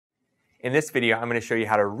In this video, I'm going to show you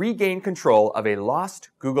how to regain control of a lost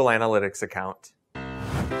Google Analytics account.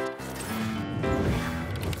 I'm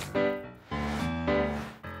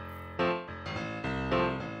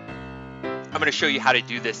going to show you how to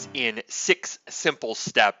do this in 6 simple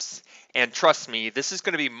steps. And trust me, this is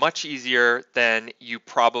going to be much easier than you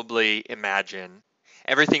probably imagine.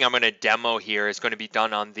 Everything I'm going to demo here is going to be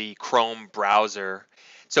done on the Chrome browser.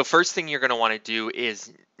 So first thing you're going to want to do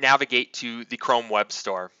is navigate to the Chrome Web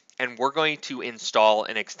Store. And we're going to install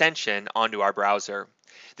an extension onto our browser.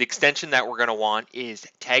 The extension that we're going to want is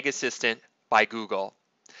Tag Assistant by Google.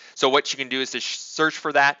 So what you can do is to search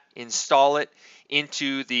for that, install it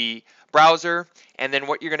into the browser, and then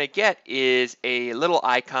what you're going to get is a little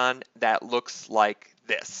icon that looks like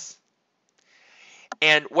this.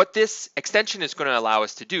 And what this extension is going to allow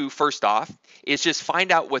us to do, first off, is just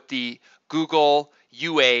find out what the Google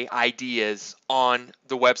UA ID is on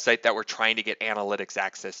the website that we're trying to get analytics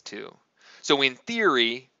access to. So in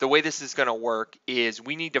theory, the way this is going to work is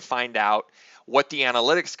we need to find out what the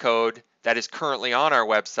analytics code that is currently on our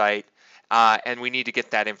website, and we need to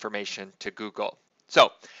get that information to Google.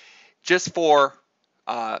 So just for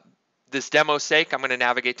this demo's sake, I'm going to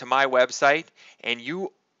navigate to my website, and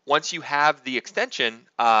once you have the extension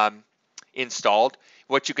installed,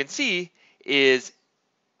 what you can see is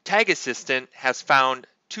Tag Assistant has found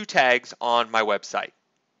 2 tags on my website.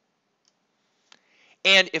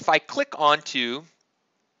 And if I click onto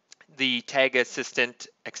the Tag Assistant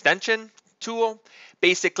extension tool,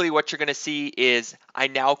 basically what you're going to see is I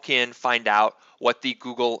now can find out what the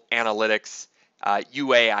Google Analytics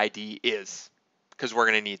UA ID is, because we're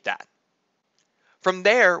going to need that. From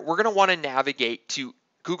there, we're going to want to navigate to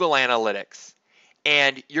Google Analytics,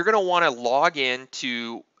 and you're going to want to log in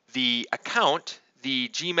to the account, the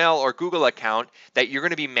Gmail or Google account that you're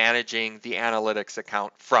going to be managing the analytics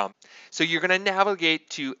account from. So you're going to navigate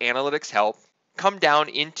to Analytics Help, come down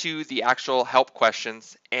into the actual help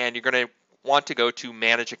questions, and you're going to want to go to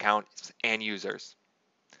Manage Accounts and Users.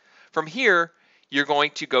 From here, you're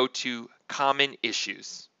going to go to Common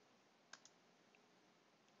Issues.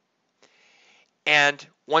 And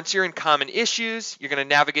once you're in Common Issues, you're going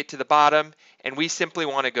to navigate to the bottom, and we simply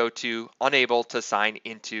want to go to Unable to Sign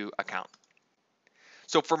into Account.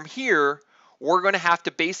 So from here, we're going to have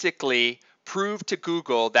to basically prove to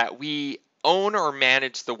Google that we own or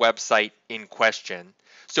manage the website in question.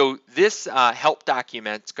 So this help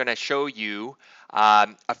document is going to show you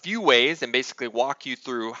a few ways and basically walk you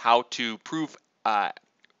through how to prove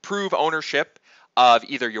ownership of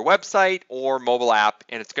either your website or mobile app,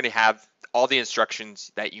 and it's going to have all the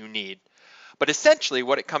instructions that you need. But essentially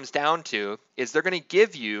what it comes down to is they're going to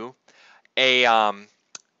give you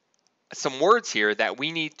some words here that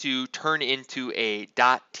we need to turn into a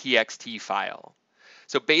 .txt file.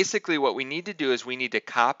 So basically what we need to do is we need to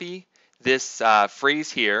copy this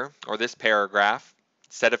phrase here, or this paragraph,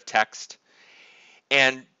 set of text,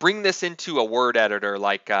 and bring this into a word editor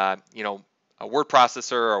like a word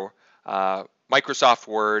processor or Microsoft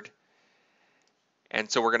Word.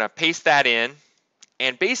 And so we're going to paste that in,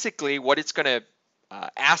 and basically what it's going to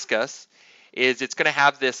ask us is it's going to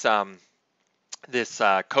have this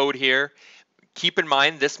code here. Keep in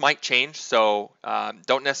mind this might change, so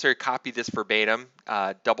don't necessarily copy this verbatim.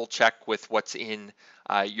 Double check with what's in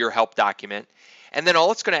your help document. And then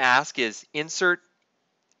all it's going to ask is insert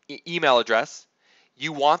email address.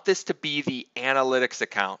 You want this to be the analytics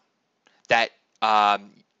account that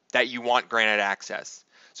you want granted access.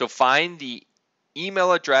 So find the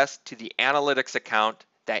email address to the analytics account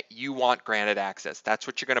that you want granted access. That's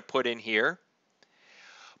what you're going to put in here.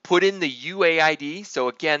 Put in the UAID. So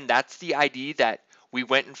again, that's the ID that we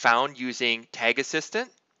went and found using Tag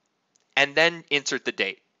Assistant, and then insert the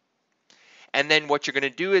date. And then what you're going to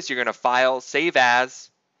do is you're going to file Save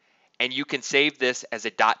As, and you can save this as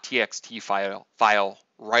a .txt file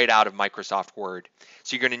right out of Microsoft Word.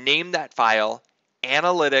 So you're going to name that file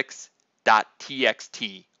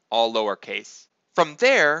analytics.txt, all lowercase. From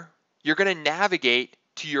there, you're going to navigate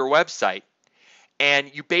to your website,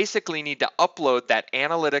 and you basically need to upload that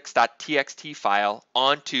analytics.txt file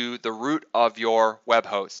onto the root of your web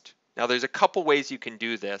host. Now there's a couple ways you can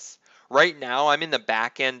do this. Right now I'm in the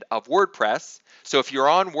back end of WordPress, so if you're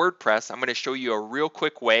on WordPress, I'm going to show you a real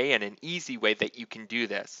quick way and an easy way that you can do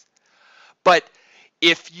this. But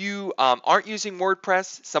if you aren't using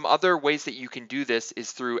WordPress, some other ways that you can do this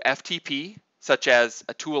is through FTP, such as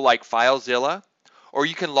a tool like FileZilla, or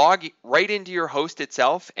you can log right into your host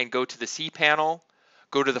itself and go to the cPanel,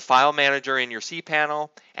 go to the file manager in your cPanel,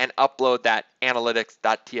 and upload that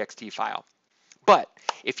analytics.txt file. But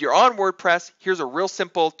if you're on WordPress, here's a real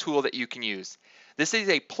simple tool that you can use. This is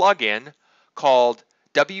a plugin called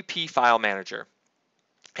WP File Manager.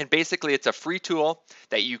 And basically, it's a free tool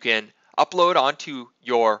that you can upload onto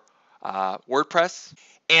your WordPress.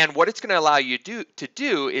 And what it's going to allow you to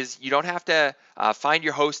do is you don't have to find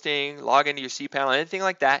your hosting, log into your cPanel, anything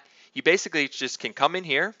like that. You basically just can come in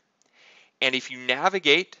here, and if you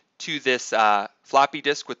navigate to this floppy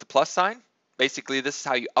disk with the plus sign, basically this is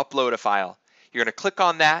how you upload a file. You're going to click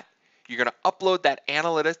on that. You're going to upload that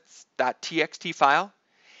analytics.txt file,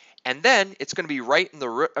 and then it's going to be right in the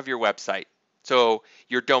root of your website. So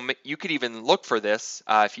your domain, you could even look for this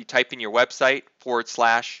if you type in your website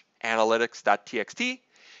 /analytics.txt.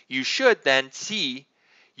 You should then see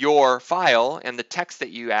your file and the text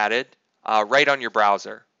that you added right on your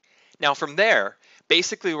browser. Now from there,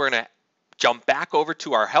 basically we're going to jump back over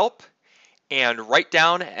to our help, and right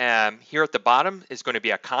down here at the bottom is going to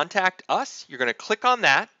be a contact us. You're going to click on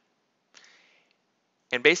that,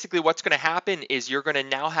 and basically what's going to happen is you're going to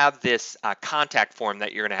now have this contact form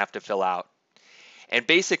that you're going to have to fill out. And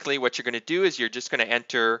basically what you're going to do is you're just going to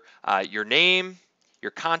enter your name,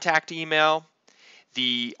 your contact email,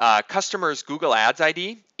 the customer's Google Ads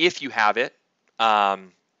ID, if you have it. So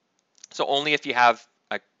only if you have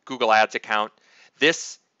a Google Ads account.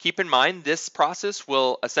 Keep in mind, this process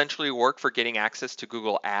will essentially work for getting access to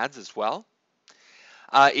Google Ads as well.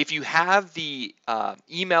 If you have the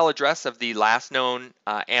email address of the last known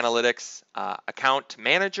analytics account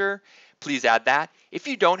manager, please add that. If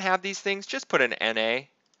you don't have these things, just put an NA.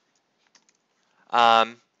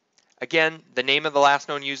 Again, the name of the last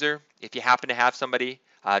known user. If you happen to have somebody,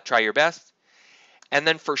 try your best. And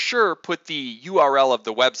then for sure, put the URL of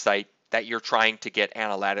the website that you're trying to get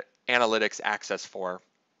analytics access for.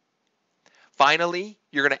 Finally,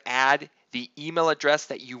 you're going to add the email address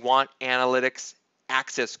that you want analytics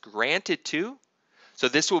access granted to. So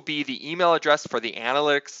this will be the email address for the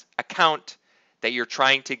analytics account that you're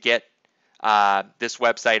trying to get this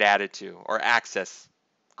website added to or access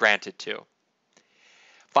granted to.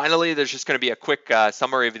 Finally, there's just going to be a quick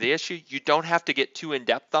summary of the issue. You don't have to get too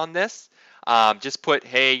in-depth on this. Just put,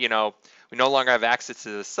 hey, we no longer have access to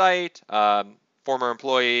the site. Former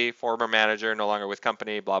employee, former manager, no longer with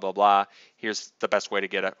company, blah, blah, blah. Here's the best way to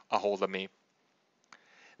get a hold of me.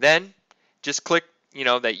 Then just click,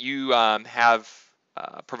 that you have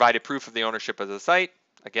provided proof of the ownership of the site.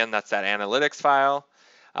 Again, that's that analytics file.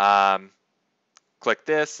 Click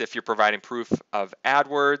this if you're providing proof of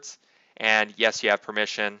AdWords, and yes, you have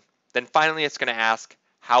permission. Then finally, it's going to ask,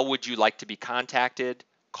 how would you like to be contacted?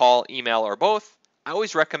 Call, email, or both. I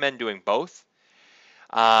always recommend doing both.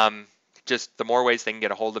 Just the more ways they can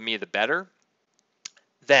get a hold of me, the better.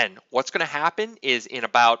 Then what's going to happen is in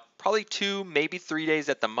about probably 2, maybe 3 days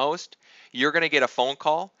at the most, you're going to get a phone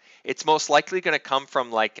call. It's most likely going to come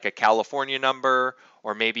from like a California number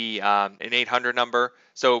or maybe an 800 number.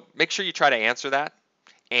 So make sure you try to answer that.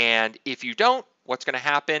 And if you don't, what's going to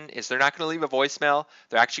happen is they're not going to leave a voicemail.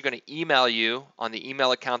 They're actually going to email you on the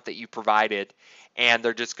email account that you provided. And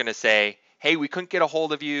they're just going to say, hey, we couldn't get a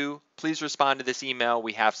hold of you. Please respond to this email.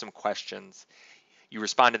 We have some questions. You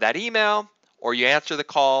respond to that email or you answer the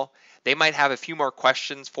call. They might have a few more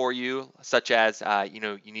questions for you, such as,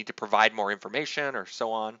 you need to provide more information or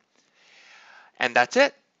so on. And that's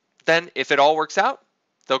it. Then if it all works out,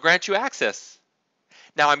 they'll grant you access.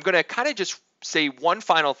 Now I'm going to kind of just say one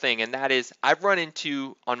final thing, and that is I've run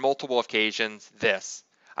into on multiple occasions this.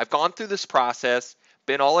 I've gone through this process,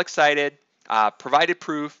 been all excited, provided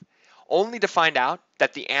proof, only to find out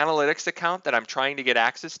that the analytics account that I'm trying to get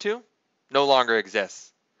access to no longer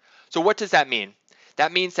exists. So what does that mean?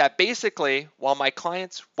 That means that basically while my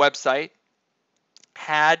client's website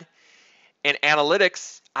had an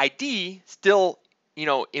analytics ID still,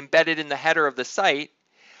 embedded in the header of the site,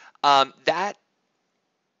 that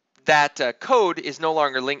code is no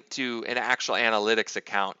longer linked to an actual analytics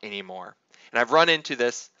account anymore. And I've run into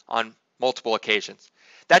this on multiple occasions.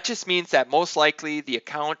 That just means that most likely the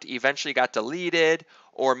account eventually got deleted,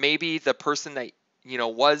 or maybe the person that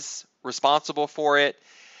was responsible for it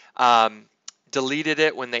deleted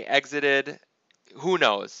it when they exited. Who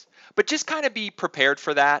knows? But just kind of be prepared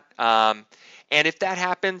for that. And if that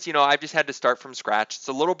happens, I've just had to start from scratch. It's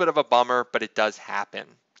a little bit of a bummer, but it does happen.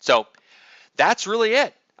 So that's really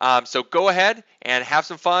it. So go ahead and have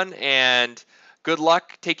some fun, and good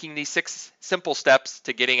luck taking these 6 simple steps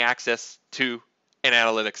to getting access to an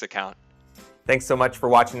analytics account. Thanks so much for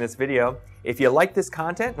watching this video. If you like this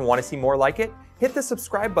content and want to see more like it, hit the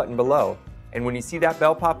subscribe button below. And when you see that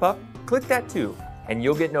bell pop up, click that too, and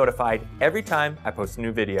you'll get notified every time I post a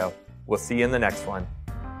new video. We'll see you in the next one.